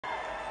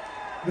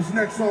This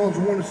next song's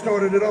the one that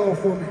started it all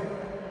for me.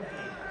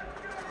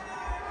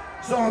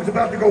 Song's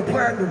about to go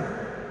platinum.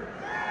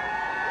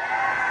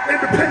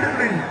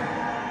 Independently.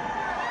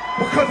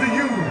 Because of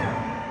you.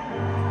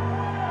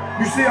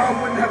 You see,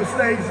 I wouldn't have a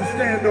stage to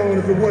stand on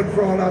if it wasn't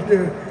for all out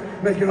there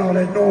making all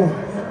that noise.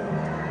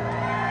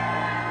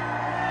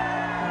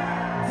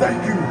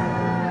 Thank you.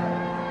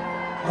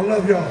 I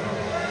love y'all.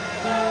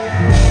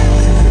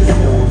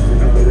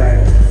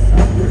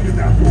 I'm looking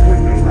out the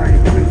window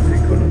like this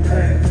ain't gonna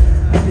pass.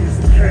 I need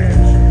some cash,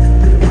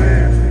 get a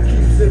mask, and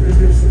keep sipping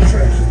this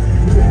subtraction.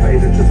 We're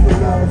faded just the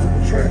laws of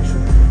attraction.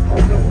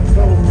 All no one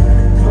knows,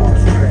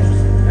 cars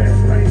crashes,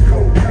 fast lane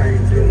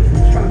cocaine dealers,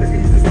 trying to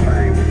ease this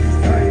pain with these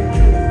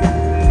painkillers.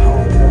 I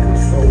don't want my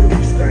soul to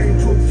be stained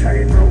to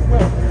obtain my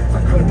wealth.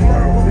 I couldn't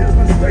learn from his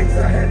mistakes,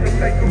 I had to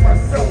make them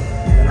myself.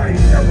 And I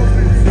ain't never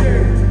been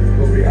scared,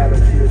 but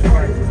reality is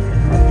right.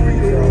 My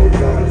 3-year-old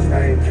daughter's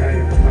name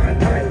came from my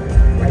night.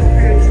 Like a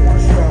VH1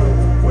 star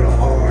with a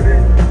hard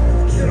end.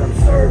 Shit, I'm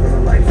serving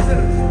a life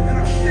sentence, and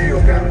I still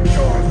got a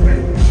charge,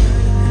 baby.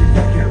 See, I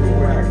can't know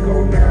where I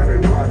go now, they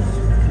watch.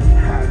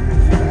 Hiding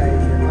his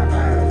name in my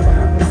eyes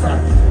behind the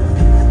socks.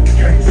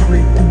 Can't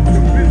sleep,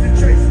 too busy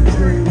chasing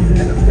dreams.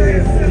 And the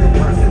fans sit and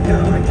watch it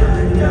down like I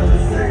ain't never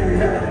seen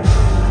that.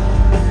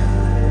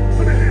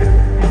 Put it in.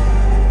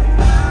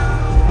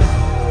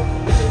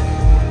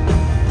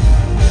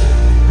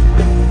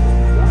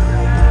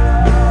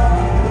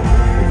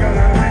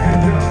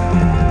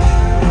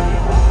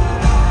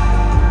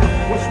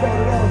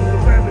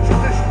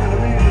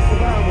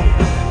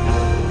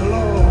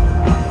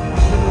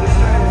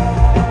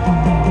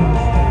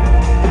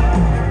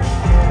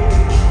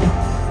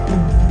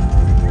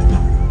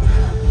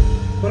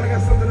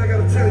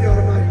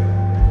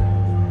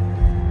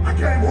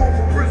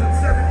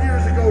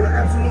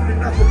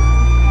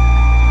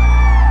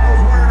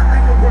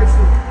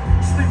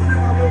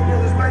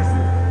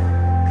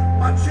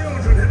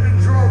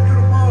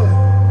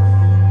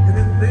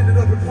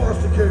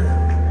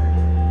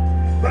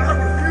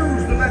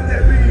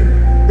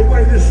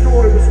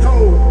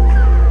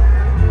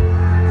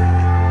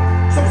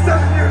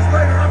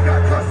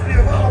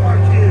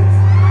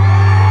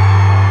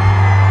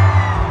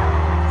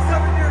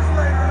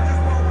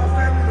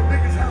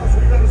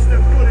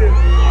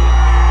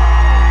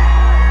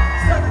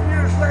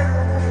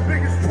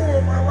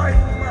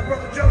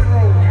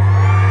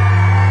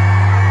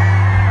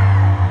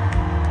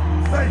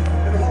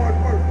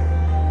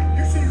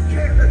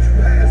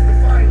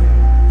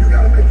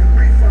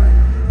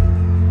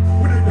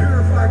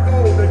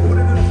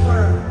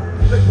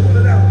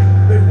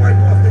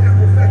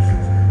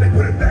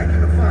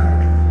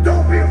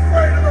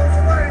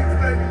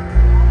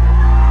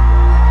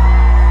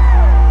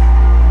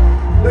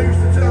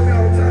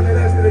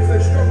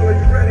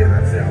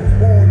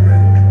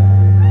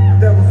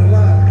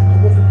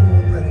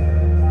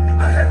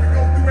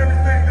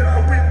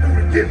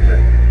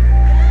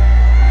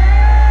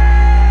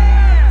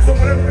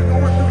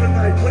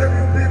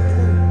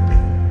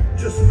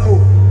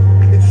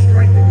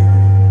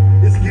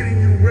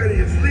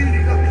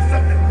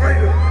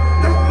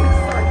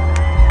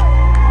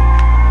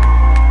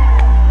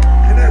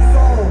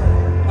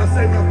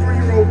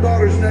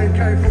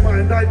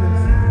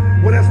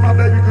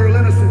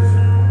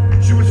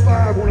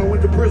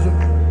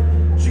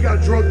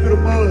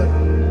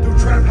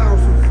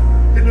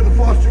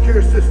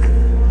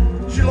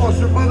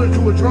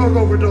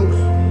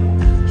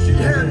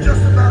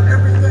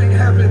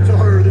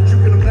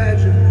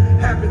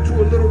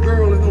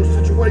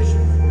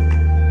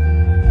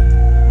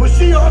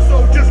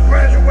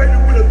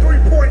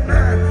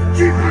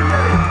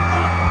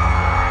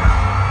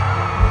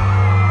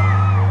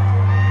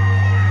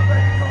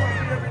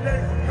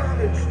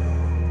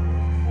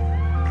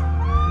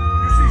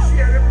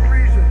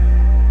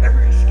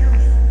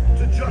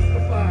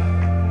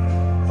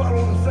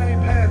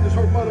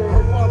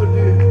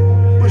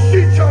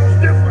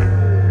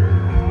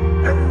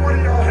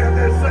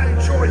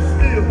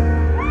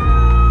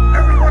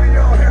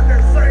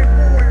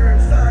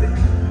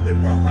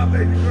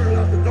 Baby girl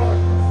out the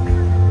dark.